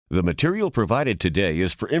The material provided today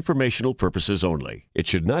is for informational purposes only. It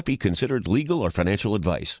should not be considered legal or financial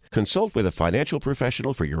advice. Consult with a financial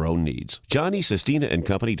professional for your own needs. Johnny Sestina and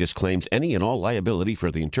Company disclaims any and all liability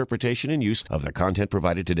for the interpretation and use of the content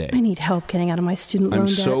provided today. I need help getting out of my student loan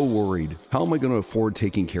debt. I'm so worried. How am I going to afford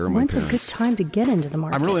taking care of my When's parents? a good time to get into the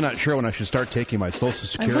market? I'm really not sure when I should start taking my Social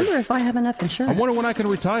Security. I wonder if I have enough insurance. I wonder when I can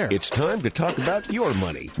retire. It's time to talk about your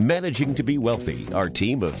money. Managing to be Wealthy. Our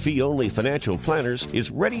team of fee-only financial planners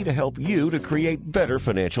is ready to help you to create better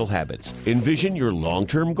financial habits. Envision your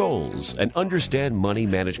long-term goals and understand money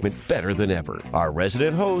management better than ever. Our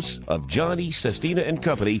resident hosts of Johnny Sestina and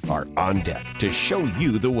Company are on deck to show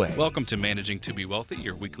you the way. Welcome to Managing to be Wealthy,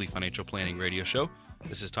 your weekly financial planning radio show.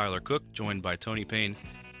 This is Tyler Cook, joined by Tony Payne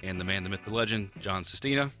and the man, the myth, the legend, John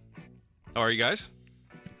Sestina. How are you guys?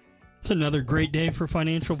 It's another great day for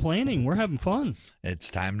financial planning. We're having fun. It's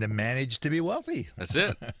time to manage to be wealthy. That's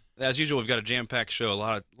it. As usual, we've got a jam-packed show, a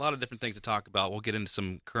lot of different things to talk about. We'll get into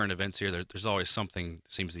some current events here. There's always something,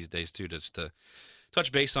 it seems these days, too, just to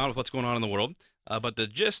touch base on with what's going on in the world. But the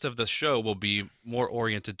gist of the show will be more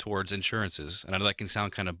oriented towards insurances. And I know that can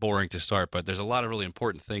sound kind of boring to start, but there's a lot of really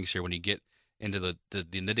important things here when you get into the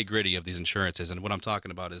nitty-gritty of these insurances. And what I'm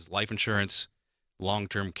talking about is life insurance,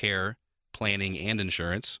 long-term care, planning, and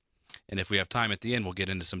insurance. And if we have time at the end, we'll get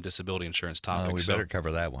into some disability insurance topics. We better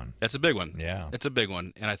cover that one. That's a big one. Yeah, it's a big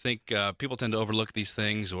one. And I think people tend to overlook these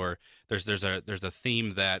things, or there's a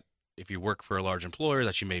theme that if you work for a large employer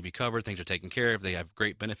that you may be covered, things are taken care of, they have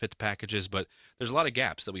great benefits packages, but there's a lot of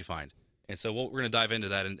gaps that we find. And so we're going to dive into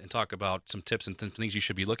that and talk about some tips and things you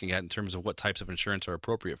should be looking at in terms of what types of insurance are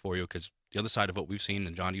appropriate for you, because the other side of what we've seen,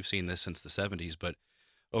 and John, you've seen this since the 70s, but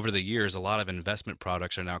over the years, a lot of investment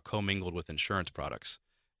products are now commingled with insurance products.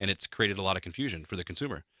 And it's created a lot of confusion for the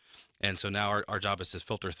consumer. And so now our job is to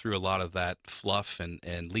filter through a lot of that fluff and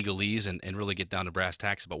legalese and really get down to brass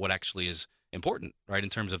tacks about what actually is important, right, in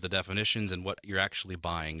terms of the definitions and what you're actually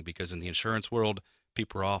buying. Because in the insurance world,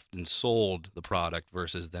 people are often sold the product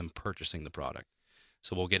versus them purchasing the product.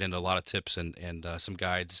 So we'll get into a lot of tips and some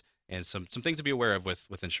guides and some things to be aware of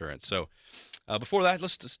with insurance. So before that,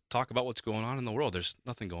 let's just talk about what's going on in the world. There's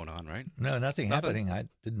nothing going on, right? No, nothing happening. I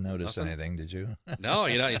didn't notice anything. Did you? No,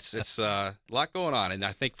 it's a lot going on. And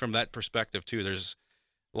I think from that perspective, too, there's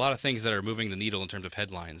a lot of things that are moving the needle in terms of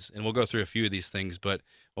headlines. And we'll go through a few of these things, but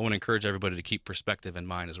I want to encourage everybody to keep perspective in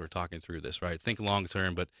mind as we're talking through this, right? Think long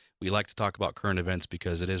term, but we like to talk about current events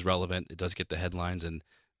because it is relevant. It does get the headlines, and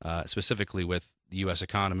specifically with the U.S.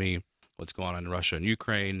 economy, what's going on in Russia and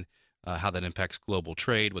Ukraine, how that impacts global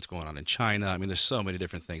trade, what's going on in China. I mean, there's so many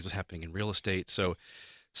different things, what's happening in real estate. So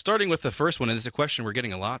starting with the first one, and it's a question we're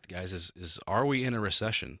getting a lot, guys, is are we in a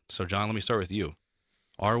recession? So, John, let me start with you.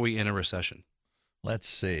 Are we in a recession? Let's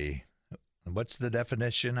see. What's the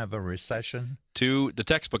definition of a recession? The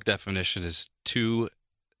textbook definition is two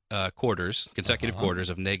quarters, consecutive quarters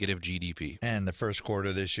of negative GDP. And the first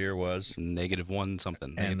quarter this year was? -1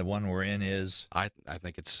 something. And the one we're in is? I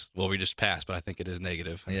think it's, well, we just passed, but I think it is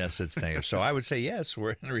negative. Yes, it's negative. So I would say, yes,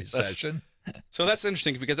 we're in a recession. So that's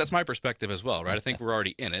interesting because that's my perspective as well, right? I think we're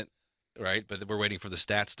already in it, right? But we're waiting for the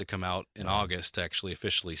stats to come out in August to actually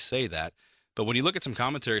officially say that. But when you look at some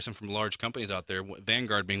commentary, some from large companies out there,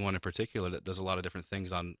 Vanguard being one in particular that does a lot of different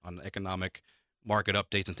things on economic market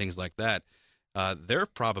updates and things like that, their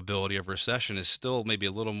probability of recession is still maybe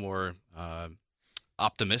a little more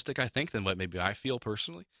optimistic, I think, than what maybe I feel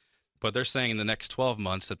personally. But they're saying in the next 12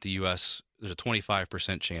 months that the U.S., there's a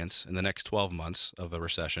 25% chance in the next 12 months of a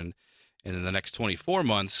recession, and in the next 24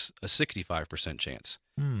 months, a 65% chance.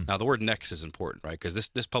 Now, the word next is important, right? Because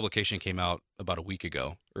this publication came out about a week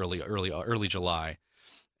ago, early July.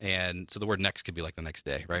 And so the word next could be like the next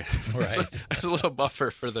day, right? Right. There's a little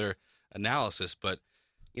buffer for their analysis. But,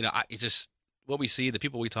 it's just what we see, the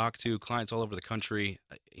people we talk to, clients all over the country,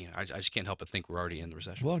 I just can't help but think we're already in the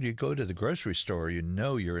recession. Well, you go to the grocery store,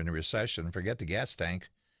 you're in a recession. Forget the gas tank.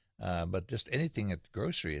 But just anything at the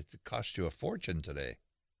grocery, it costs you a fortune today.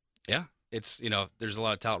 Yeah. It's, there's a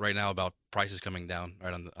lot of tout right now about prices coming down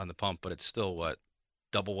right on the pump, but it's still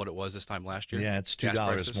double what it was this time last year? Yeah, it's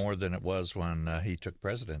 $2 more than it was when he took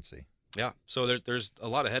presidency. Yeah, so there's a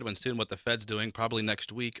lot of headwinds too, and what the Fed's doing. Probably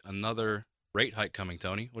next week, another rate hike coming,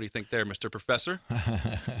 Tony. What do you think there, Mr. Professor?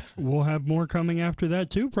 We'll have more coming after that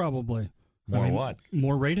too, probably. What?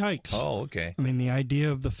 More rate hikes. Oh, okay. I mean, the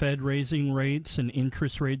idea of the Fed raising rates and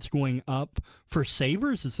interest rates going up for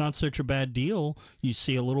savers, it's not such a bad deal. You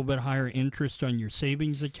see a little bit higher interest on your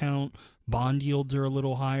savings account, bond yields are a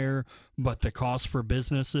little higher, but the cost for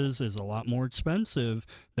businesses is a lot more expensive.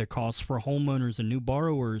 The cost for homeowners and new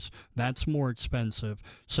borrowers, that's more expensive.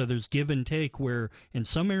 So there's give and take where in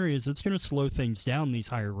some areas it's going to slow things down, these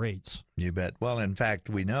higher rates. You bet. Well, in fact,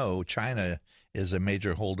 we know China is a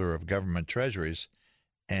major holder of government treasuries.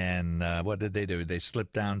 And what did they do? They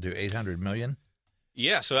slipped down to 800 million?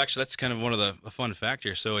 Yeah, so actually that's kind of one of the fun fact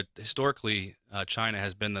here. So historically, China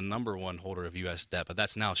has been the number one holder of U.S. debt, but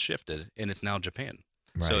that's now shifted, and it's now Japan.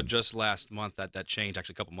 Right. So just last month, that changed.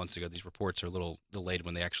 Actually, a couple months ago, these reports are a little delayed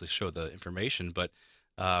when they actually show the information. But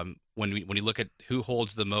when you look at who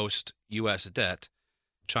holds the most U.S. debt,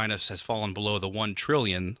 China has fallen below the 1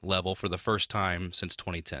 trillion level for the first time since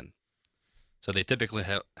 2010. So they typically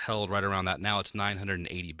held right around that. Now it's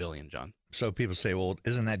 980 billion, John. So people say, well,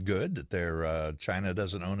 isn't that good that China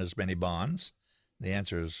doesn't own as many bonds? The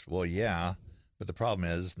answer is, well, yeah. But the problem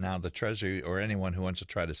is now the Treasury or anyone who wants to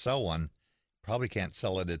try to sell one probably can't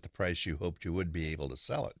sell it at the price you hoped you would be able to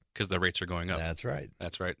sell it. Because the rates are going up. That's right.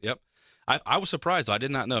 That's right. Yep. I was surprised. I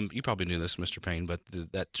did not know. You probably knew this, Mr. Payne, but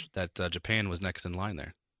that Japan was next in line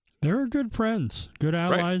there. They're good friends, good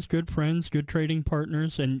allies, Right. good friends, good trading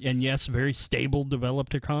partners, and yes, very stable,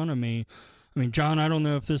 developed economy. I mean, John, I don't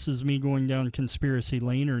know if this is me going down conspiracy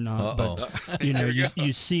lane or not, but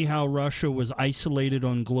you see how Russia was isolated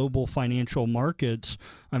on global financial markets.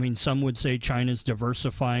 I mean, some would say China's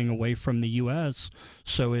diversifying away from the U.S.,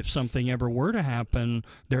 so if something ever were to happen,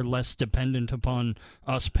 they're less dependent upon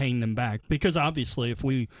us paying them back. Because obviously, if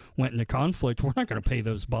we went into conflict, we're not going to pay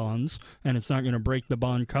those bonds, and it's not going to break the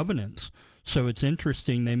bond covenants. So it's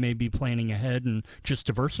interesting they may be planning ahead and just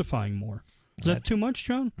diversifying more. Is that too much,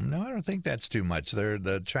 John? No, I don't think that's too much.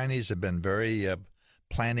 The Chinese have been very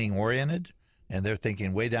planning oriented, and they're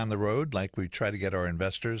thinking way down the road, like we try to get our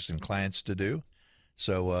investors and clients to do.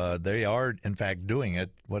 So they are, in fact, doing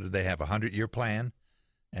it. What do they have? 100-year plan,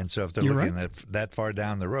 and so if they're looking at that far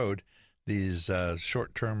down the road, these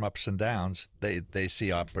short-term ups and downs, they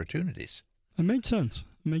see opportunities. It makes sense.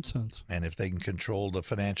 It makes sense. And if they can control the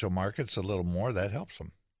financial markets a little more, that helps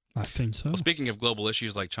them. I think so. Well, speaking of global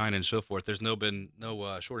issues like China and so forth, there's been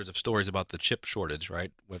no shortage of stories about the chip shortage,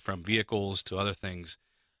 right? From vehicles to other things.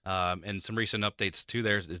 And some recent updates, too,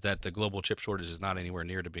 there is that the global chip shortage is not anywhere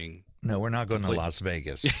near to being... No, we're not going complete. to Las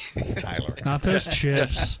Vegas, Tyler. Not those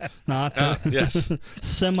chips. Not the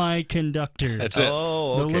semiconductors. That's it.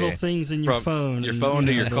 Oh, okay. The little things in your phone. Your and, phone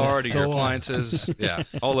to you know, your car to your the- appliances. Yeah,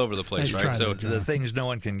 all over the place, Nice right? try So there, The things no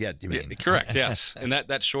one can get, you mean? correct, yes. And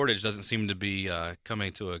that shortage doesn't seem to be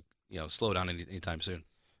coming to a slowdown anytime soon.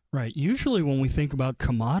 Right. Usually when we think about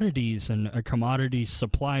commodities and a commodity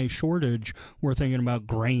supply shortage, we're thinking about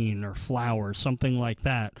grain or flour, something like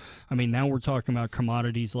that. I mean, now we're talking about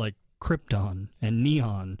commodities like krypton and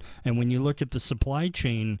neon. And when you look at the supply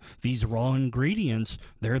chain, these raw ingredients,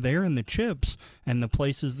 they're there in the chips. And the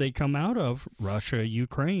places they come out of, Russia,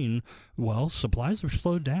 Ukraine, well, supplies have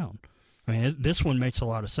slowed down. I mean, this one makes a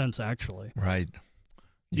lot of sense, actually. Right.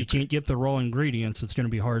 You can't get the raw ingredients. It's going to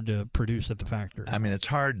be hard to produce at the factory. I mean, it's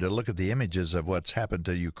hard to look at the images of what's happened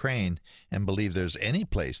to Ukraine and believe there's any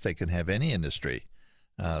place they can have any industry.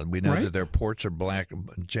 We know Right. that their ports are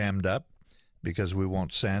jammed up because we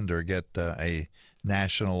won't send or get a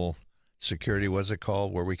national security, what's it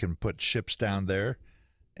called, where we can put ships down there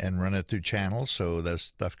and run it through channels so that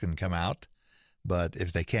stuff can come out. But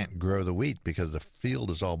if they can't grow the wheat because the field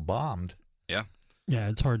is all bombed, Yeah,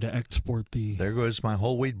 it's hard to export the... there goes my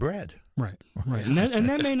whole wheat bread. Right. And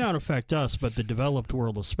that may not affect us, but the developed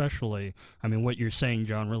world especially. I mean, what you're saying,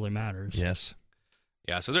 John, really matters. Yes.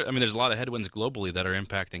 Yeah, so there's a lot of headwinds globally that are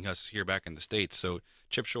impacting us here back in the States. So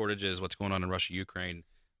chip shortages, what's going on in Russia, Ukraine,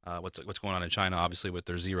 what's going on in China, obviously with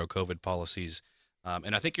their zero COVID policies.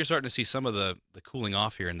 And I think you're starting to see some of the cooling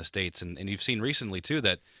off here in the States. And you've seen recently, too,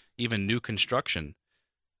 that even new construction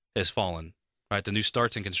has fallen. Right, the new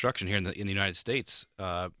starts in construction here in the United States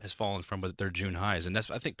has fallen from their June highs, and that's,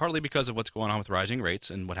 I think, partly because of what's going on with rising rates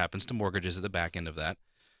and what happens to mortgages at the back end of that.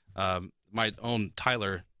 My own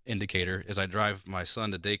Tyler indicator is I drive my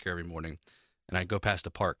son to daycare every morning, and I go past a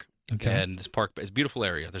park. Okay. And this park is a beautiful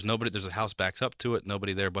area. There's nobody. There's a house backs up to it.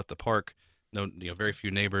 Nobody there but the park. Very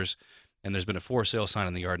few neighbors, and there's been a for sale sign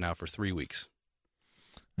in the yard now for 3 weeks.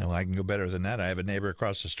 No, I can go better than that. I have a neighbor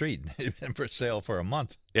across the street. It's been for sale for a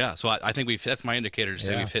month. Yeah, so I think that's my indicator to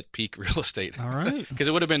say we've hit peak real estate. All right. Because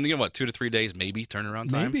it would have been 2 to 3 days maybe turnaround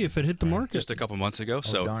time. Maybe if it hit the market. Just a couple months ago. Oh,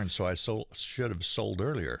 So darn. So I should have sold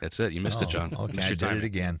earlier. that's it. You missed it, John. Okay, Missed I your did it timing.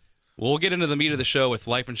 again. We'll get into the meat of the show with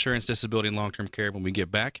life insurance, disability, and long-term care when we get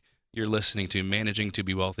back. You're listening to Managing to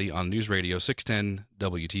Be Wealthy on News Radio 610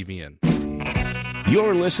 WTVN.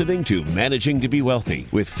 You're listening to Managing to Be Wealthy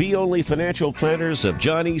with fee-only financial planners of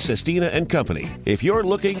Johnny, Sestina, and Company. If you're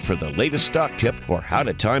looking for the latest stock tip or how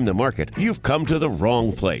to time the market, you've come to the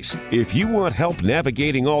wrong place. If you want help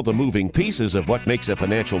navigating all the moving pieces of what makes a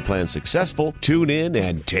financial plan successful, tune in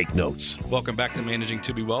and take notes. Welcome back to Managing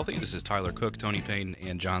to Be Wealthy. This is Tyler Cook, Tony Payne,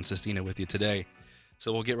 and John Sestina with you today.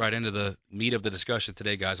 So we'll get right into the meat of the discussion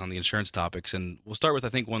today, guys, on the insurance topics, and we'll start with I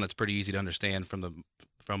think one that's pretty easy to understand from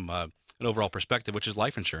an overall perspective, which is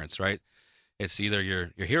life insurance, right? It's either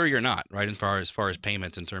you're here or you're not, right? As far as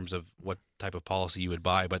payments in terms of what type of policy you would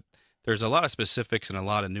buy, but there's a lot of specifics and a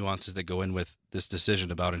lot of nuances that go in with this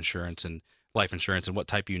decision about insurance and life insurance and what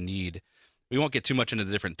type you need. We won't get too much into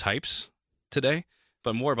the different types today,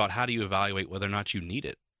 but more about how do you evaluate whether or not you need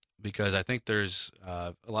it, because I think there's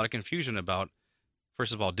a lot of confusion about,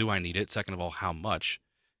 first of all, do I need it? Second of all, how much?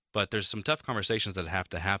 But there's some tough conversations that have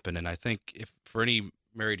to happen, and I think if for any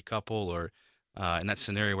married couple or in that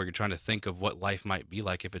scenario where you're trying to think of what life might be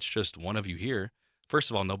like if it's just one of you here,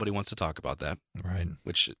 first of all, nobody wants to talk about that, right?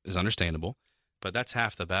 Which is understandable, but that's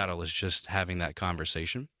half the battle, is just having that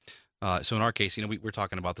conversation. So in our case, we're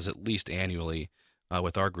talking about this at least annually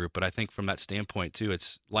with our group, but I think from that standpoint too,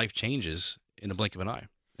 it's life changes in a blink of an eye,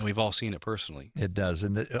 and we've all seen it personally. It does.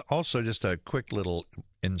 And also just a quick little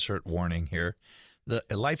insert warning here. The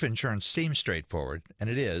life insurance seems straightforward, and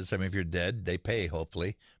it is. I mean, if you're dead, they pay,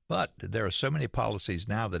 hopefully. But there are so many policies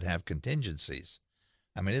now that have contingencies.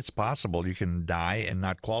 I mean, it's possible you can die and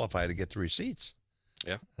not qualify to get the receipts.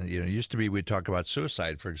 Yeah. It used to be we'd talk about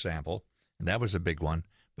suicide, for example, and that was a big one.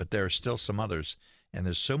 But there are still some others. And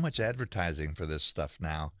there's so much advertising for this stuff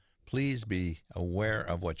now. Please be aware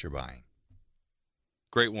of what you're buying.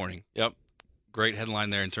 Great warning. Yep. Great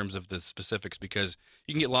headline there in terms of the specifics, because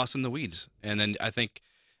you can get lost in the weeds. And then I think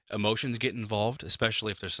emotions get involved,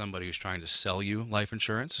 especially if there's somebody who's trying to sell you life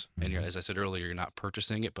insurance. And as I said earlier, you're not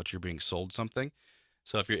purchasing it, but you're being sold something.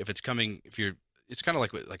 So it's kind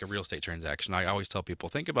of like a real estate transaction. I always tell people,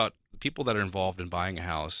 think about people that are involved in buying a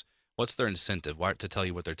house. What's their incentive? Why to tell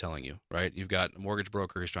you what they're telling you, right? You've got a mortgage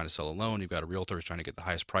broker who's trying to sell a loan. You've got a realtor who's trying to get the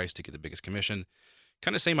highest price to get the biggest commission.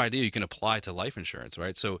 Kind of same idea you can apply to life insurance,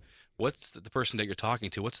 right? So what's the person that you're talking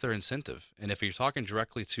to, what's their incentive? And if you're talking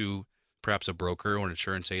directly to perhaps a broker or an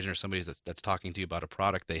insurance agent or somebody that's talking to you about a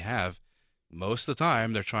product they have, most of the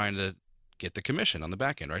time they're trying to get the commission on the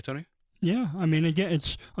back end, right, Tony? Yeah, I mean, again,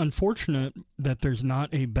 it's unfortunate that there's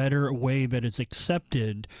not a better way that is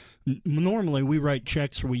accepted. Normally, we write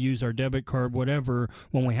checks or we use our debit card, whatever,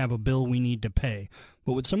 when we have a bill we need to pay.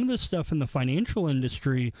 But with some of this stuff in the financial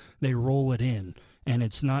industry, they roll it in. And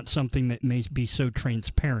it's not something that may be so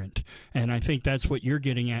transparent. And I think that's what you're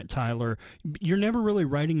getting at, Tyler. You're never really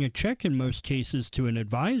writing a check in most cases to an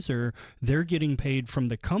advisor. They're getting paid from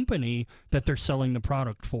the company that they're selling the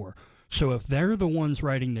product for. So if they're the ones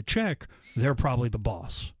writing the check, they're probably the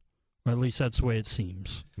boss. Or at least that's the way it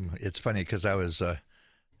seems. It's funny because I was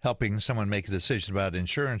helping someone make a decision about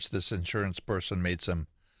insurance. This insurance person made some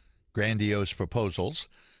grandiose proposals,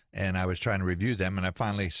 and I was trying to review them, and I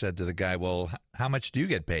finally said to the guy, well, how much do you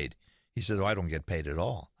get paid? He said, oh, I don't get paid at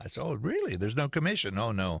all. I said, oh, really? There's no commission?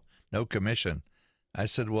 Oh, no commission. I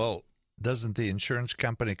said, well, doesn't the insurance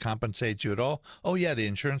company compensate you at all? Oh, yeah, the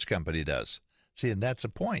insurance company does. See, and that's a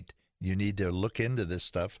point. You need to look into this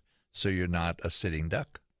stuff so you're not a sitting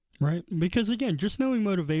duck. Right. Because, again, just knowing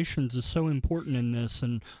motivations is so important in this.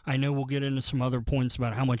 And I know we'll get into some other points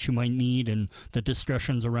about how much you might need and the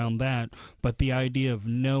discussions around that. But the idea of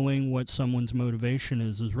knowing what someone's motivation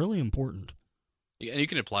is really important. Yeah, and you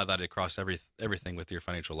can apply that across everything with your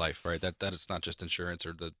financial life, right? That it's not just insurance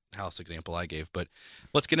or the house example I gave. But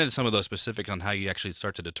let's get into some of those specifics on how you actually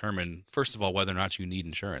start to determine, first of all, whether or not you need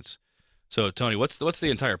insurance. So, Tony, what's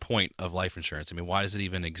the entire point of life insurance? I mean, why does it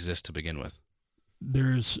even exist to begin with?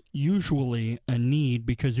 There's usually a need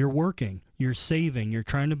because you're working, you're saving, you're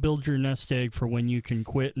trying to build your nest egg for when you can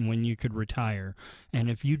quit and when you could retire. And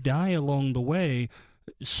if you die along the way,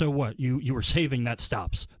 so what? You were saving, that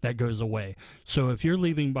stops, that goes away. So if you're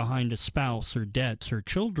leaving behind a spouse or debts or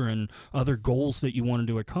children, other goals that you wanted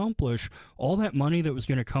to accomplish, all that money that was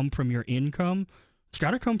going to come from your income, it's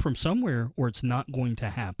got to come from somewhere or it's not going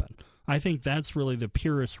to happen. I think that's really the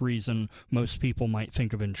purest reason most people might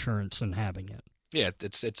think of insurance and having it. Yeah,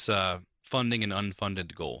 it's funding an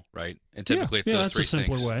unfunded goal, right? And typically it's those three things. That's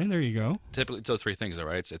a simpler way. There you go. Typically it's those three things, though,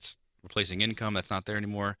 right? It's replacing income that's not there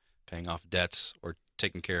anymore, paying off debts, or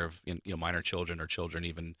taking care of minor children or children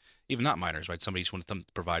even not minors, right? Somebody just wants them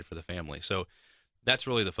to provide for the family. So that's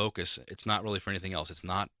really the focus. It's not really for anything else. It's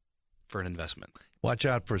not for an investment. Watch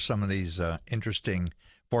out for some of these interesting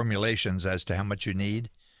formulations as to how much you need.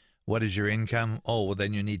 what is your income? Oh, well,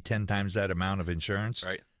 then you need 10 times that amount of insurance.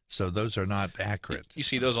 Right. So those are not accurate. You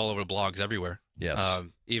see those all over blogs everywhere. Yes.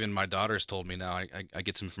 Even my daughter's told me now. I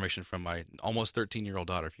get some information from my almost 13-year-old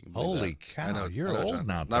daughter. If you can believe Holy that. cow, you're old John.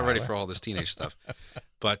 now, Not ready Tyler. for all this teenage stuff.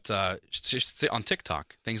 But just on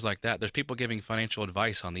TikTok, things like that. There's people giving financial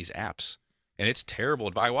advice on these apps, and it's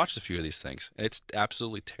terrible. I watched a few of these things, and it's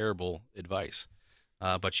absolutely terrible advice.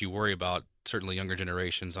 But you worry about certainly younger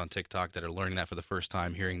generations on TikTok that are learning that for the first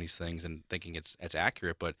time, hearing these things and thinking it's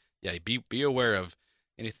accurate. But yeah, be aware of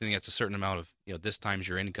anything that's a certain amount of, this times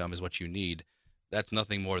your income is what you need. That's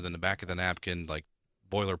nothing more than the back of the napkin, like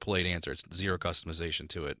boilerplate answer. It's zero customization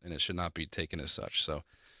to it, and it should not be taken as such. So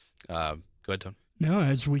go ahead, Tom. No,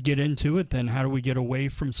 as we get into it, then how do we get away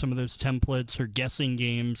from some of those templates or guessing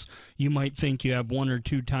games? You might think you have 1 or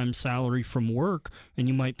 2 times salary from work, and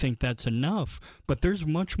you might think that's enough, but there's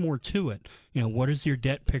much more to it. What does your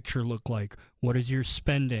debt picture look like? What is your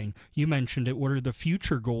spending? You mentioned it. What are the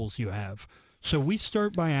future goals you have? So we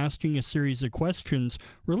start by asking a series of questions,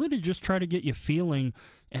 really to just try to get you feeling,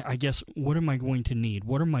 I guess, what am I going to need?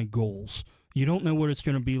 What are my goals? You don't know what it's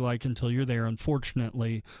going to be like until you're there,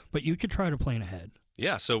 unfortunately, but you could try to plan ahead.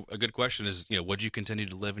 Yeah, so a good question is, would you continue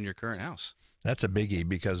to live in your current house? That's a biggie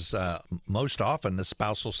because most often the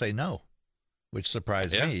spouse will say no, which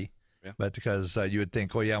surprised me. Yeah. But because you would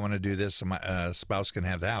think, oh, yeah, I want to do this, so my spouse can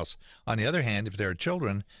have the house. On the other hand, if there are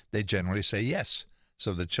children, they generally say yes,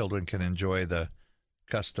 so the children can enjoy the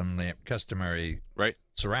customary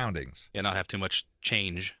surroundings. Yeah, not have too much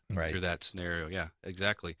change through that scenario. Yeah,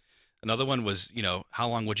 exactly. Another one was, how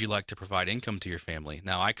long would you like to provide income to your family?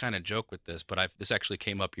 Now, I kind of joke with this, but this actually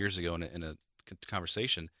came up years ago in a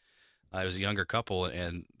conversation. It was a younger couple,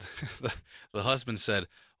 and the husband said,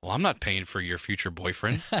 well, I'm not paying for your future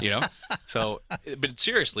boyfriend, So, but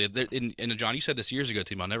seriously, and John, you said this years ago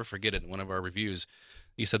to me. I'll never forget it in one of our reviews.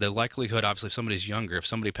 You said the likelihood, obviously, if somebody's younger, if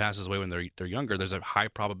somebody passes away when they're younger, there's a high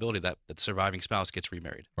probability that the surviving spouse gets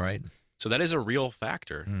remarried. Right. So that is a real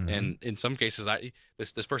factor. Mm-hmm. And in some cases,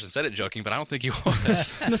 this person said it joking, but I don't think he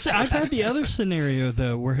was. Listen, I've had the other scenario,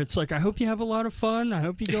 though, where it's like, I hope you have a lot of fun. I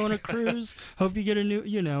hope you go on a cruise. Hope you get a new,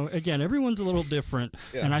 again, everyone's a little different.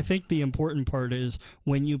 Yeah. And I think the important part is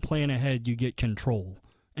when you plan ahead, you get control.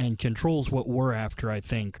 And control is what we're after, I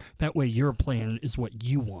think. That way your plan is what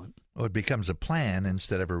you want. Well, it becomes a plan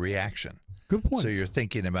instead of a reaction. Good point. So you're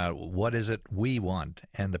thinking about what is it we want,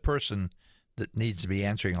 and the person that needs to be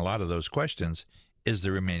answering a lot of those questions is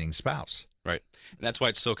the remaining spouse. Right. And that's why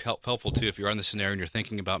it's so helpful, too, if you're on the scenario and you're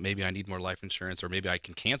thinking about maybe I need more life insurance or maybe I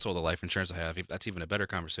can cancel the life insurance I have. That's even a better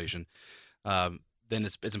conversation. Then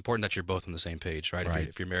it's important that you're both on the same page, right?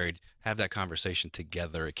 If you're married, have that conversation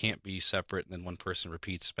together. It can't be separate, and then one person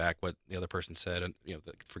repeats back what the other person said. And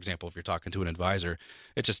for example, if you're talking to an advisor,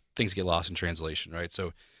 it's just things get lost in translation, right?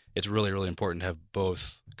 So it's really, really important to have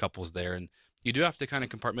both couples there, and you do have to kind of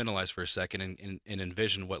compartmentalize for a second and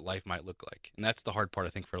envision what life might look like, and that's the hard part, I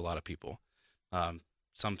think, for a lot of people.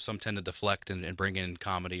 Some tend to deflect and bring in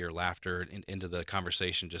comedy or laughter into the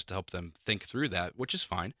conversation just to help them think through that, which is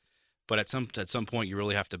fine. But at some point, you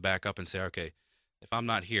really have to back up and say, okay, if I'm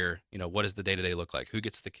not here, what does the day-to-day look like? Who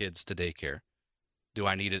gets the kids to daycare? Do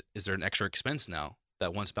I need it? Is there an extra expense now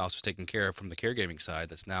that one spouse was taken care of from the caregiving side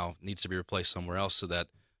that's now needs to be replaced somewhere else so that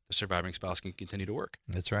the surviving spouse can continue to work?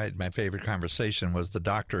 That's right. My favorite conversation was the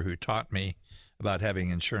doctor who taught me about having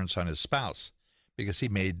insurance on his spouse because he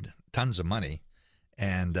made tons of money.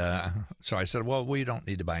 And so I said, well, we don't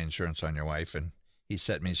need to buy insurance on your wife. And he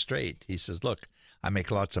set me straight. He says, look, I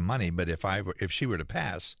make lots of money, but if she were to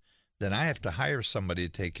pass, then I have to hire somebody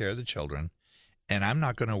to take care of the children, and I'm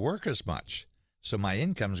not going to work as much. So my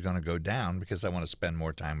income is going to go down because I want to spend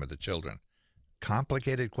more time with the children.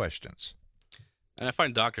 Complicated questions. And I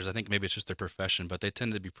find doctors, I think maybe it's just their profession, but they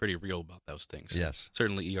tend to be pretty real about those things. Yes.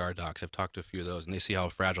 Certainly ER docs. I've talked to a few of those, and they see how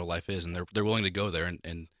fragile life is, and they're willing to go there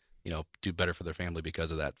and do better for their family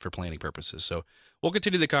because of that for planning purposes. So we'll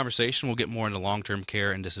continue the conversation. We'll get more into long-term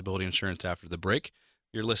care and disability insurance after the break.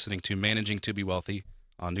 You're listening to Managing to Be Wealthy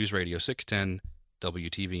on News Radio 610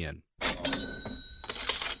 WTVN.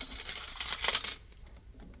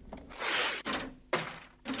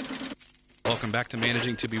 Welcome back to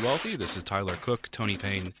Managing to Be Wealthy. This is Tyler Cook, Tony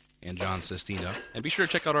Payne, and John Sestina. And be sure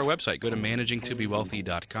to check out our website. Go to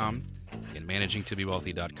managingtobewealthy.com. Again,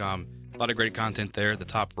 managingtobewealthy.com. A lot of great content there. At the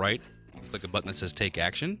top right, click a button that says Take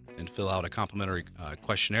Action and fill out a complimentary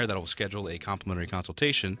questionnaire that will schedule a complimentary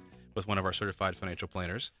consultation with one of our certified financial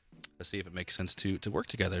planners to see if it makes sense to work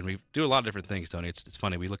together. And we do a lot of different things, Tony. It's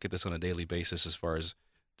funny. We look at this on a daily basis as far as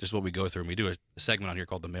just what we go through. And we do a segment on here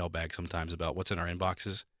called the mailbag sometimes about what's in our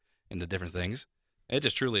inboxes and the different things. It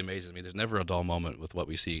just truly amazes me. There's never a dull moment with what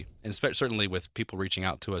we see, and certainly with people reaching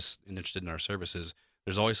out to us and interested in our services.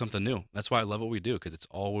 There's always something new. That's why I love what we do, because it's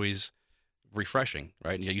always refreshing,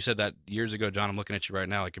 right? And you said that years ago, John. I'm looking at you right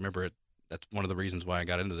now. I can remember it. That's one of the reasons why I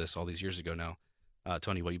got into this all these years ago now.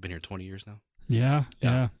 Tony, you've been here 20 years now? Yeah.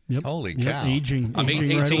 Yep. Holy Yep, cow. aging I'm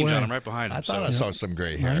 18, right away. John. I'm right behind him. I thought I saw some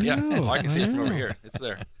gray hair. I Yeah, know, I can see it from over know. here. It's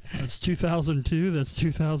there. That's 2002. That's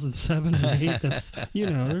 2007 and 8. That's,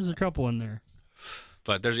 there's a couple in there.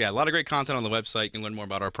 But there's a lot of great content on the website. You can learn more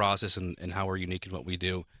about our process and how we're unique in what we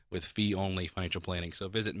do with fee-only financial planning. So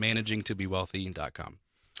visit managingtobewealthy.com.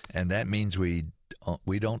 And that means we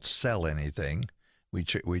don't sell anything. We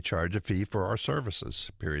charge a fee for our services.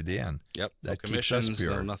 Period. The end. Yep. No That keeps us commissions,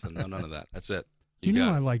 pure. no nothing, no none of that. That's it. You know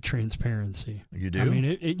got I it. like transparency. You do? I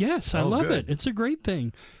mean, yes, I Oh, love good. it. It's a great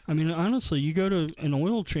thing. I mean, honestly, you go to an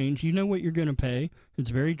oil change, you know what you're going to pay.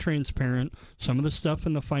 It's very transparent. Some of the stuff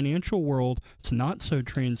in the financial world, it's not so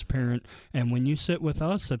transparent. And when you sit with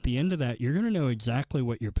us at the end of that, you're going to know exactly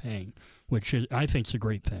what you're paying, which is, I think, is a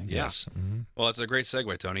great thing. Yes. Mm-hmm. Well, it's a great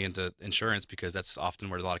segue, Tony, into insurance, because that's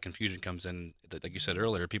often where a lot of confusion comes in. Like you said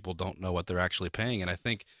earlier, people don't know what they're actually paying. And I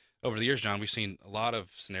think over the years, John, we've seen a lot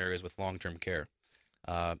of scenarios with long-term care.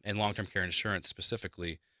 And long-term care insurance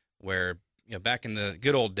specifically, where back in the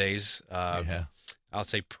good old days, I'll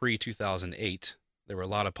say pre-2008, there were a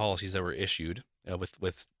lot of policies that were issued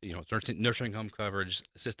with nursing home coverage,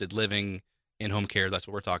 assisted living, in-home care. That's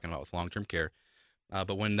what we're talking about with long-term care.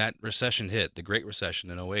 But when that recession hit, the Great Recession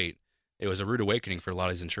in 2008, it was a rude awakening for a lot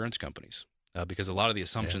of these insurance companies because a lot of the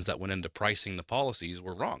assumptions that went into pricing the policies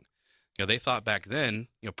were wrong. They thought back then,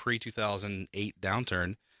 pre-2008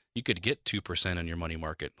 downturn, you could get 2% on your money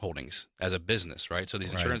market holdings as a business, right? So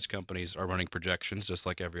these insurance companies are running projections just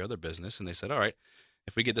like every other business. And they said, all right,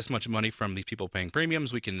 if we get this much money from these people paying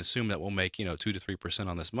premiums, we can assume that we'll make, 2 to 3%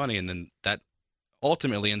 on this money. And then that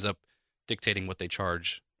ultimately ends up dictating what they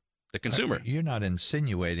charge the consumer. You're not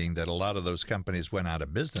insinuating that a lot of those companies went out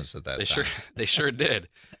of business at that time. They sure did.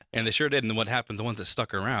 And they sure did. And what happened, the ones that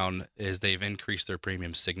stuck around, is they've increased their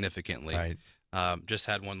premiums significantly. Right. Just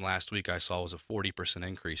had one last week I saw was a 40%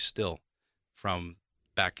 increase still from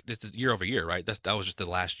back. This is year over year, right? That was just the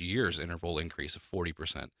last year's interval increase of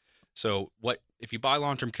 40%. So if you buy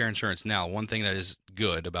long-term care insurance now, one thing that is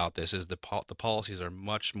good about this is the policies are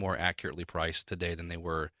much more accurately priced today than they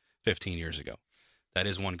were 15 years ago. That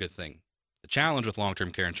is one good thing. The challenge with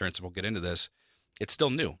long-term care insurance, and we'll get into this, it's still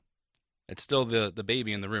new. It's still the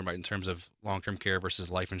baby in the room, right, in terms of long-term care versus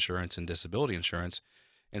life insurance and disability insurance.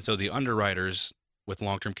 And so the underwriters with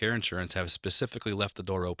long-term care insurance have specifically left the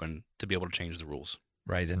door open to be able to change the rules.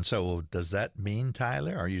 Right. And so does that mean,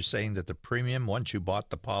 Tyler, are you saying that the premium, once you bought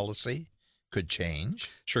the policy, could change?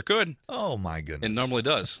 Sure could. Oh, my goodness. It normally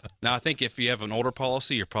does. Now, I think if you have an older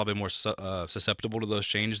policy, you're probably more susceptible to those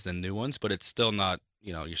changes than new ones, but it's still not,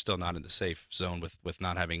 you're still not in the safe zone with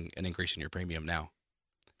not having an increase in your premium now.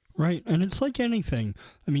 Right. And it's like anything.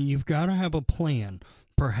 I mean, you've got to have a plan.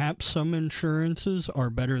 Perhaps some insurances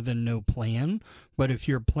are better than no plan, but if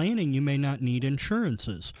you're planning, you may not need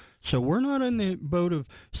insurances. So we're not in the boat of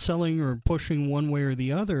selling or pushing one way or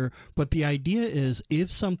the other, but the idea is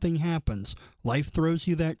if something happens, life throws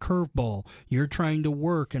you that curveball, you're trying to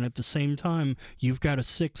work, and at the same time, you've got a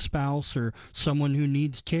sick spouse or someone who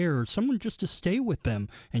needs care or someone just to stay with them,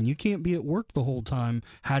 and you can't be at work the whole time,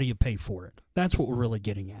 how do you pay for it? That's what we're really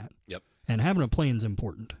getting at. Yep. And having a plan is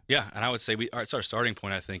important. Yeah, and I would say it's our starting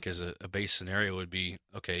point, I think, as a base scenario would be,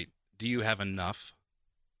 okay, do you have enough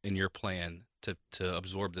in your plan to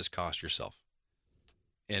absorb this cost yourself?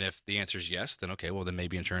 And if the answer is yes, then okay, well, then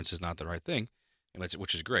maybe insurance is not the right thing,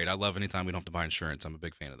 which is great. I love anytime we don't have to buy insurance. I'm a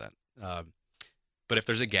big fan of that. But if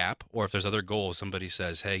there's a gap or if there's other goals, somebody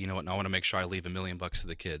says, hey, you know what, I want to make sure I leave $1 million to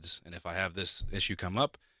the kids. And if I have this issue come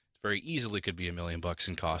up, very easily could be $1 million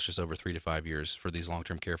in cost just over 3 to 5 years for these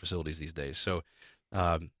long-term care facilities these days. So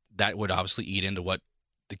that would obviously eat into what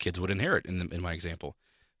the kids would inherit in my example.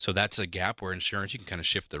 So that's a gap where insurance, you can kind of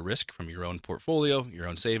shift the risk from your own portfolio, your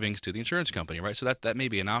own savings to the insurance company, right? So that may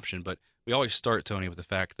be an option, but we always start, Tony, with the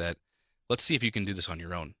fact that let's see if you can do this on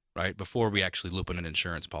your own, right? Before we actually loop in an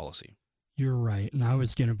insurance policy. You're right. And I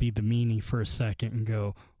was going to be the meanie for a second and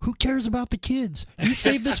go, who cares about the kids? You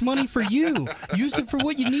save this money for you. Use it for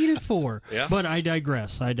what you need it for. Yeah. But I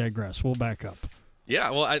digress. We'll back up. Yeah,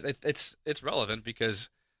 well, it's relevant because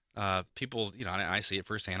people, I see it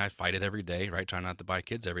firsthand. I fight it every day, right? Try not to buy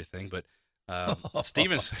kids everything. But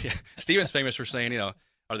Steven's famous for saying,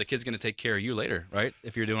 are the kids going to take care of you later, right?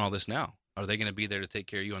 If you're doing all this now. are they going to be there to take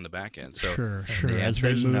care of you on the back end? So Sure. The As answer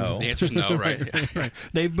they is move, no. the answer is no, right? Right.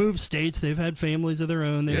 They've moved states. They've had families of their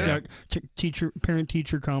own. They've Yeah. got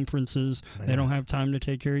parent-teacher conferences. They don't have time to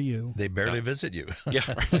take care of you. They barely visit you.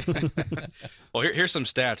 Yeah. Right. Well, here's some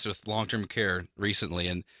stats with long-term care recently,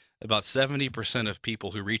 and about 70% of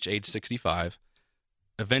people who reach age 65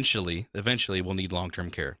 eventually will need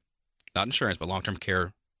long-term care. Not insurance, but long-term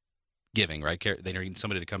care giving, right? Care, they need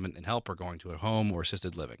somebody to come in and help, or going to a home or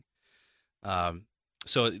assisted living.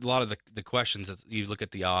 So a lot of the questions, that you look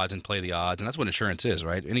at the odds and play the odds, and that's what insurance is,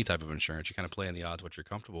 right? Any type of insurance, you kind of play in the odds, what you're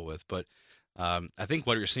comfortable with. But I think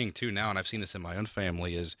what you're seeing too now, and I've seen this in my own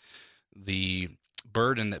family, is the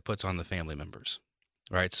burden that puts on the family members,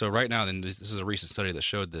 right? So right now, and this is a recent study that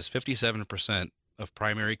showed this, 57% of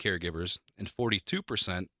primary caregivers and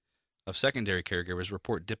 42% of secondary caregivers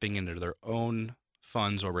report dipping into their own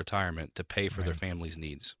funds or retirement to pay for their family's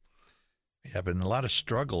needs. Yeah, but a lot of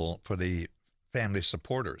struggle for the family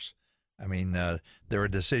supporters. I mean, there are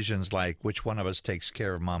decisions like which one of us takes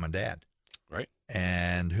care of mom and dad, Right.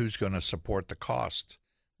 and who's going to support the cost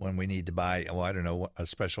when we need to buy, a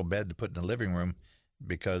special bed to put in the living room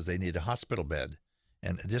because they need a hospital bed,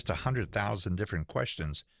 and just 100,000 different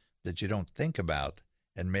questions that you don't think about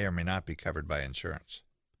and may or may not be covered by insurance.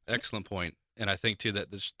 Excellent point. And I think too that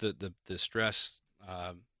the stress,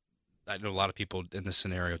 I know a lot of people in this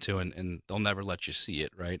scenario too, and they'll never let you see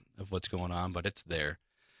it, right, of what's going on, but it's there.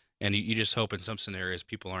 And you just hope in some scenarios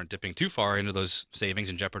people aren't dipping too far into those savings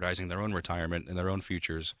and jeopardizing their own retirement and their own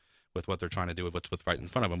futures with what they're trying to do with what's right in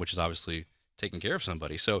front of them, which is obviously taking care of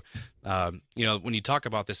somebody. So, when you talk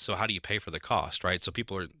about this, so how do you pay for the cost, right? So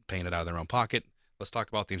people are paying it out of their own pocket. Let's talk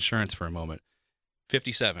about the insurance for a moment.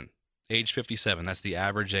 Age 57, that's the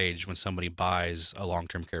average age when somebody buys a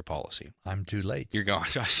long-term care policy. I'm too late. You're gone.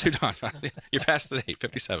 You're past the date,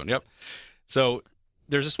 57. Yep. So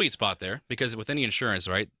there's a sweet spot there, because with any insurance,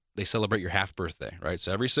 right, they celebrate your half birthday, right?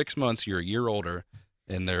 So every 6 months, you're a year older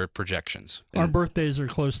in their projections. Our birthdays are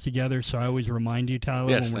close together, so I always remind you, Tyler,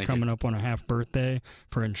 Yes, when we're thank coming you. up on a half birthday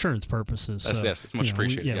for insurance purposes. So, Yes, it's much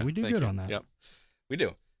appreciated. we do thank good you. on that. Yep, we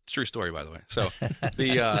do. It's a true story, by the way. So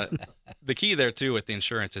the key there too with the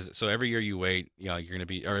insurance is, so every year you wait, you're going to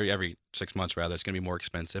be, or every 6 months rather, it's going to be more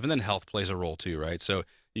expensive. And then health plays a role too, right? So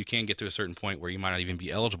you can get to a certain point where you might not even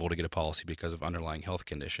be eligible to get a policy because of underlying health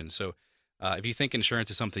conditions. So if you think insurance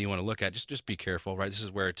is something you want to look at, just be careful, right? This is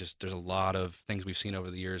where there's a lot of things we've seen over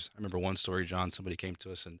the years. I remember one story, John, somebody came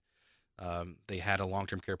to us and they had a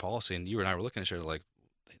long-term care policy, and you and I were looking at each other like,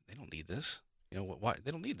 they don't need this. Why? They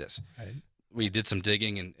don't need this. Right. We did some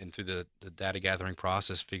digging and through the data gathering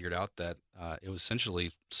process figured out that it was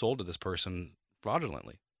essentially sold to this person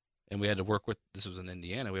fraudulently. And we had to work with, this was in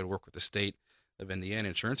Indiana, we had to work with the state of Indiana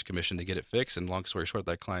Insurance Commission to get it fixed. And long story short,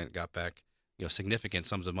 that client got back significant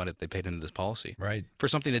sums of money that they paid into this policy. Right. For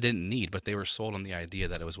something they didn't need, but they were sold on the idea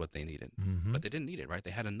that it was what they needed. Mm-hmm. But they didn't need it, right?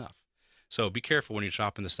 They had enough. So be careful when you're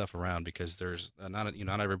shopping this stuff around, because there's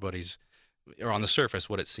not everybody's, or on the surface,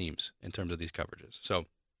 what it seems in terms of these coverages. So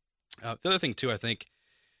the other thing too, I think,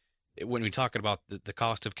 when we talk about the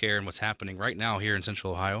cost of care and what's happening right now here in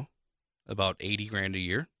Central Ohio, about $80,000 a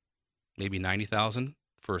year, maybe $90,000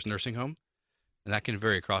 for a nursing home, and that can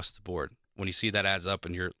vary across the board. When you see that adds up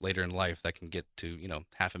and you're later in life, that can get to $500,000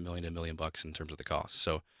 to $1 million in terms of the cost.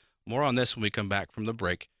 So more on this when we come back from the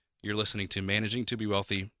break. You're listening to Managing to Be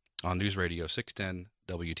Wealthy on News Radio 610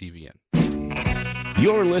 WTVN.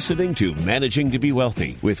 You're listening to Managing to Be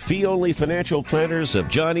Wealthy with fee-only financial planners of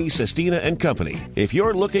Johnny, Sestina and Company. If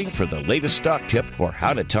you're looking for the latest stock tip or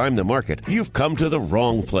how to time the market, you've come to the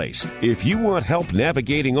wrong place. If you want help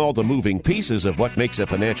navigating all the moving pieces of what makes a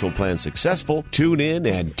financial plan successful, tune in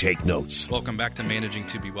and take notes. Welcome back to Managing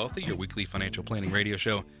to Be Wealthy, your weekly financial planning radio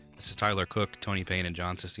show. This is Tyler Cook, Tony Payne, and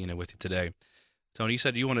John Sestina with you today. Tony, you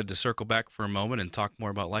said you wanted to circle back for a moment and talk more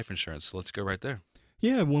about life insurance, so let's go right there.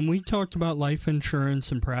 Yeah, when we talked about life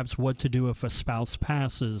insurance and perhaps what to do if a spouse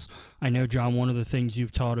passes, I know, John, one of the things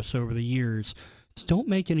you've taught us over the years is don't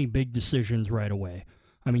make any big decisions right away.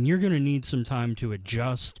 I mean, you're going to need some time to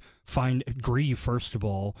adjust, grieve, first of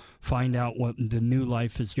all, find out what the new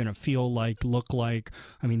life is going to feel like, look like.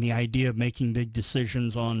 I mean, the idea of making big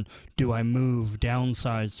decisions on, do I move,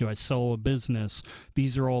 downsize, do I sell a business?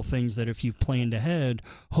 These are all things that if you've planned ahead,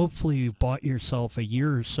 hopefully you've bought yourself a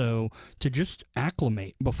year or so to just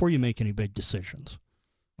acclimate before you make any big decisions.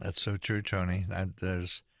 That's so true, Tony.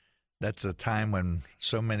 That's a time when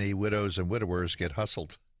so many widows and widowers get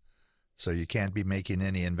hustled. So you can't be making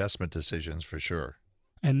any investment decisions for sure.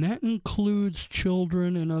 And that includes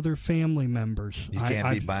children and other family members. You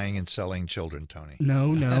can't be buying and selling children, Tony.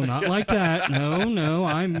 No, not like that.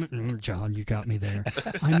 No, John, you got me there.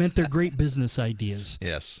 I meant their great business ideas.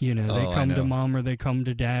 Yes. They come to mom or they come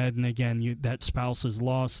to dad, and again, that spouse is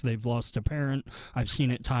lost. They've lost a parent. I've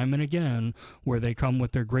seen it time and again where they come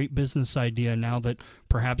with their great business idea now that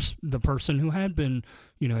perhaps the person who had been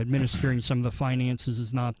administering some of the finances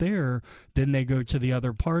is not there. Then they go to the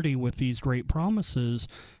other party with these great promises.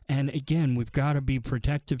 And again, we've got to be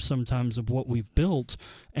protective sometimes of what we've built.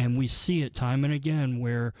 And we see it time and again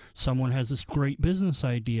where someone has this great business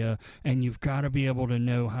idea and you've got to be able to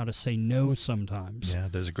know how to say no sometimes. Yeah,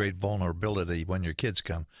 there's a great vulnerability when your kids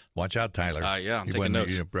come. Watch out, Tyler. Yeah, I'm taking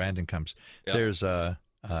notes. Brandon comes. Yep. There's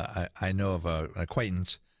I know of an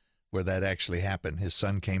acquaintance where that actually happened. His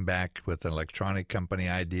son came back with an electronic company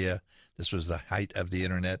idea. This was the height of the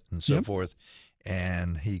internet and so forth.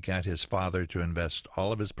 And he got his father to invest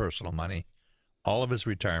all of his personal money, all of his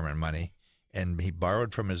retirement money, and he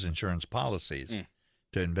borrowed from his insurance policies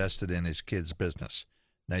to invest it in his kid's business.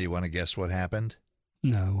 Now, you want to guess what happened?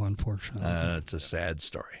 No, unfortunately. It's a sad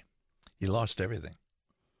story. He lost everything.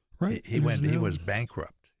 Right. He was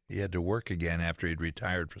bankrupt. He had to work again after he'd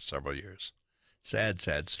retired for several years. Sad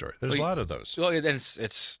story. There's a lot of those. Well,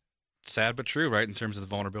 it's sad but true, right? In terms of the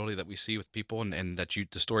vulnerability that we see with people, and that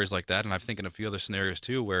the stories like that. And I'm thinking a few other scenarios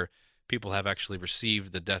too, where people have actually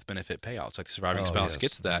received the death benefit payouts, like the surviving spouse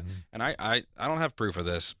gets that. Mm-hmm. And I don't have proof of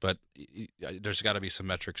this, but there's got to be some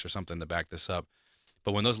metrics or something to back this up.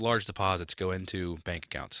 But when those large deposits go into bank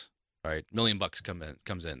accounts, right, $1 million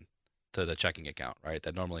comes in to the checking account, right,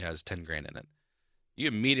 that normally has $10,000 in it. You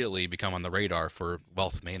immediately become on the radar for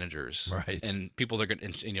wealth managers, right? And people that are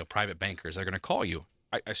going, private bankers, they're going to call you.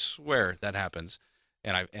 I swear that happens,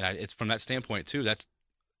 and it's from that standpoint too. That's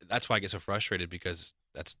why I get so frustrated, because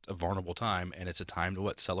that's a vulnerable time, and it's a time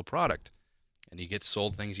to sell a product, and you get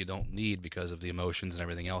sold things you don't need because of the emotions and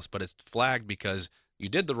everything else. But it's flagged because you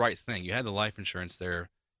did the right thing. You had the life insurance there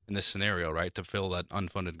in this scenario, right, to fill that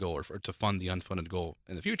unfunded goal or to fund the unfunded goal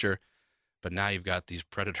in the future. But now you've got these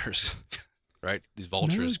predators. Right? These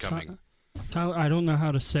vultures coming. Tyler, I don't know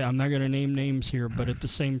how to say, I'm not going to name names here, but at the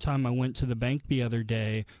same time, I went to the bank the other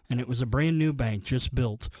day, and it was a brand new bank, just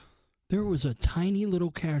built. There was a tiny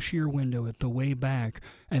little cashier window at the way back,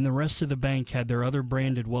 and the rest of the bank had their other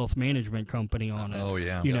branded wealth management company on it. Oh,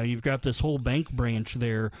 yeah. You've got this whole bank branch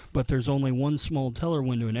there, but there's only one small teller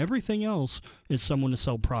window, and everything else is someone to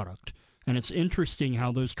sell product. And it's interesting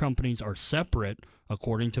how those companies are separate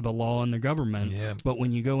according to the law and the government, but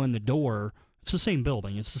when you go in the door, it's the same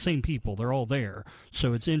building. It's the same people. They're all there.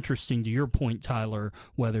 So it's interesting, to your point, Tyler,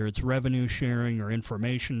 whether it's revenue sharing or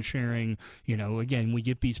information sharing. Again, we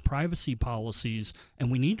get these privacy policies,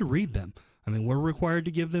 and we need to read them. I mean, we're required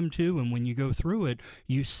to give them too, and when you go through it,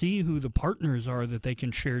 you see who the partners are that they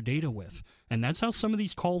can share data with. And that's how some of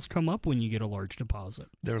these calls come up when you get a large deposit.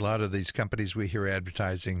 There are a lot of these companies we hear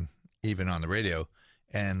advertising, even on the radio,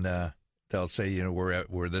 and they'll say,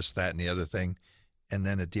 we're this, that, and the other thing. And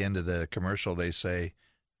then at the end of the commercial, they say,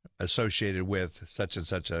 associated with such and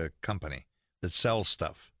such a company that sells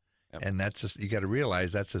stuff. Yep. And that's just, you got to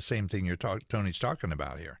realize that's the same thing Tony's talking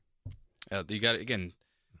about here. You got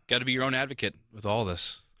to be your own advocate with all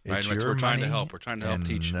this. Right? It's We're trying to help. We're trying to help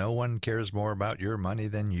teach. No one cares more about your money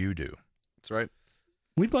than you do. That's right.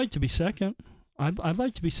 We'd like to be second. I'd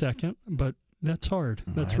like to be second, but that's hard.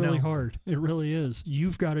 That's really hard. It really is.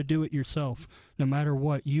 You've got to do it yourself. No matter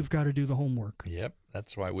what, you've got to do the homework. Yep.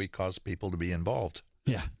 That's why we cause people to be involved.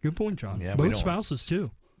 Yeah. Good point, John. Yeah, both spouses,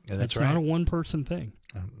 too. Yeah, that's it's right. not a one-person thing.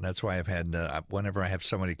 That's why I've had, whenever I have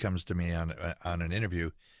somebody comes to me on an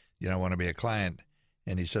interview, I want to be a client,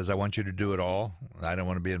 and he says, I want you to do it all. I don't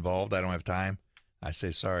want to be involved. I don't have time. I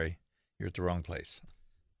say, sorry, you're at the wrong place.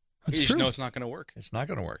 That's you true. just know it's not going to work. It's not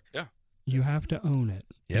going to work. Yeah. You have to own it.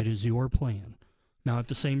 Yep. It is your plan. Now, at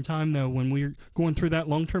the same time, though, when we're going through that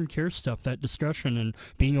long-term care stuff, that discussion and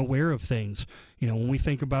being aware of things, when we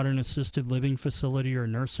think about an assisted living facility or a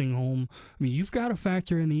nursing home, I mean, you've got to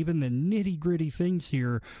factor in even the nitty-gritty things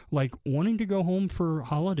here, like wanting to go home for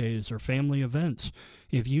holidays or family events.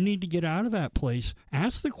 If you need to get out of that place,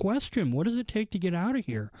 ask the question, what does it take to get out of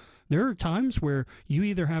here? There are times where you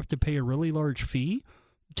either have to pay a really large fee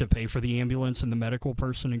to pay for the ambulance and the medical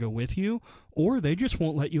person to go with you, or they just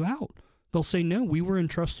won't let you out. They'll say, no, we were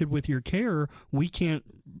entrusted with your care. We can't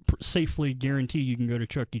safely guarantee you can go to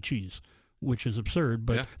Chuck E. Cheese, which is absurd,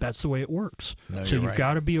 but that's the way it works. No, so you've right.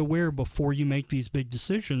 got to be aware before you make these big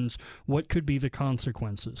decisions, what could be the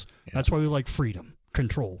consequences. Yeah. That's why we like freedom,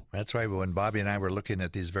 control. That's why when Bobby and I were looking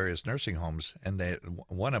at these various nursing homes, and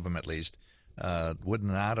one of them at least would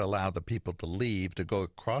not allow the people to leave to go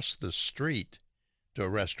across the street to a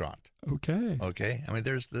restaurant. Okay. Okay? I mean,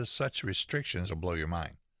 there's such restrictions that'll blow your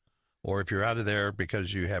mind. Or if you're out of there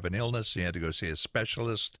because you have an illness, you had to go see a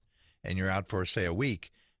specialist, and you're out for, say, a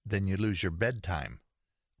week, then you lose your bedtime.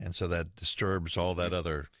 And so that disturbs all that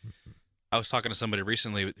other. I was talking to somebody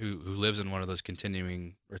recently who lives in one of those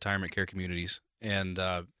continuing retirement care communities, and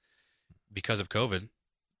because of COVID,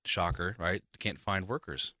 shocker, right? Can't find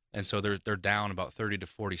workers. And so they're down about 30 to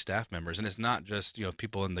 40 staff members. And it's not just,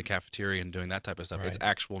 people in the cafeteria and doing that type of stuff. Right. It's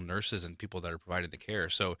actual nurses and people that are providing the care.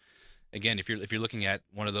 So again, if you're looking at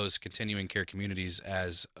one of those continuing care communities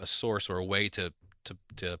as a source or a way to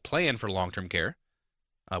plan for long-term care,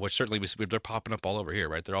 which certainly they're popping up all over here,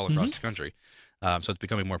 right? They're all across the country. So it's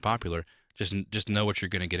becoming more popular. Just know what you're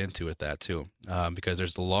going to get into with that too, because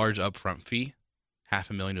there's the large upfront fee,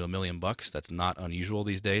 $500,000 to $1 million. That's not unusual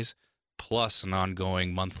these days, plus an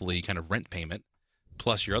ongoing monthly kind of rent payment,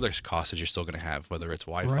 plus your other costs that you're still going to have, whether it's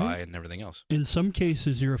Wi-Fi Right. and everything else. In some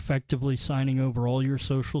cases, you're effectively signing over all your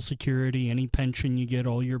Social Security, any pension you get,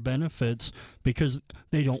 all your benefits, because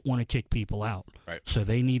they don't want to kick people out. Right. So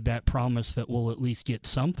they need that promise that we'll at least get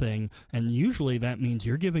something, and usually that means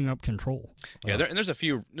you're giving up control. Yeah, there's a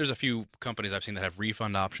few companies I've seen that have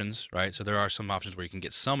refund options, right? So there are some options where you can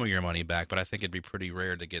get some of your money back, but I think it'd be pretty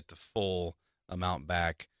rare to get the full amount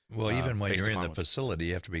back. Well, even when based you're in the upon facility,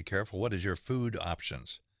 you have to be careful. What is your food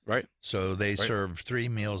options? Right. So they Right. serve 3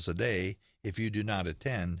 meals a day. If you do not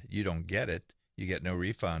attend, you don't get it. You get no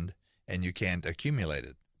refund, and you can't accumulate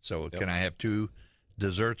it. So Yep. can I have 2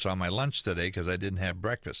 desserts on my lunch today because I didn't have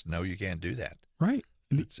breakfast? No, you can't do that. Right.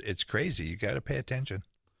 It's crazy. You got to pay attention.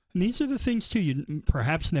 And these are the things, too, you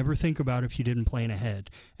perhaps never think about if you didn't plan ahead.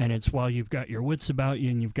 And it's while you've got your wits about you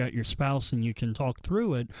and you've got your spouse and you can talk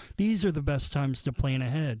through it, these are the best times to plan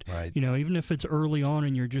ahead. Right. Even if it's early on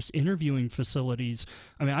and you're just interviewing facilities.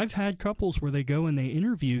 I mean, I've had couples where they go and they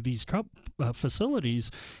interview these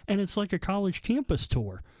facilities, and it's like a college campus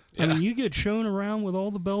tour. I Yeah. mean, you get shown around with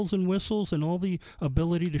all the bells and whistles and all the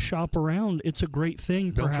ability to shop around. It's a great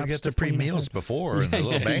thing. Don't perhaps, forget to the free plan meals ahead. before and the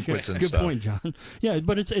little banquets and Good stuff. point, John. Yeah,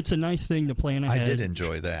 but it's a nice thing to plan I ahead. did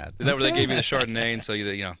enjoy that. Is that where they gave you the Chardonnay and so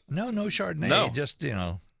No Chardonnay, No. just,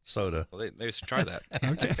 soda. well, they should try that.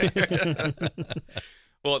 Okay.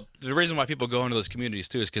 Well, the reason why people go into those communities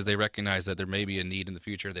too is because they recognize that there may be a need in the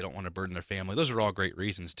future. They don't want to burden their family. Those are all great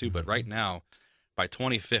reasons too. But right now, by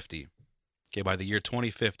 2050, by the year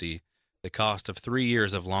 2050, the cost of 3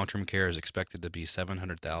 years of long-term care is expected to be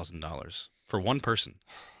 $700,000 for one person.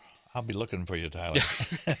 I'll be looking for you, Tyler.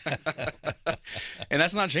 And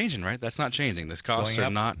that's not changing, right? That's not changing. These costs Going are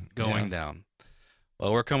up. not going down.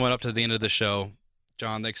 Well, we're coming up to the end of the show.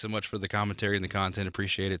 John, thanks so much for the commentary and the content.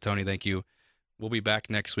 Appreciate it. Tony, thank you. We'll be back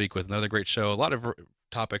next week with another great show. A lot of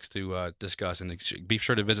topics to discuss, and be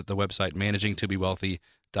sure to visit the website,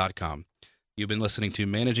 managingtobewealthy.com. You've been listening to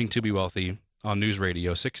Managing to Be Wealthy on News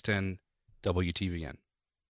Radio 610 WTVN.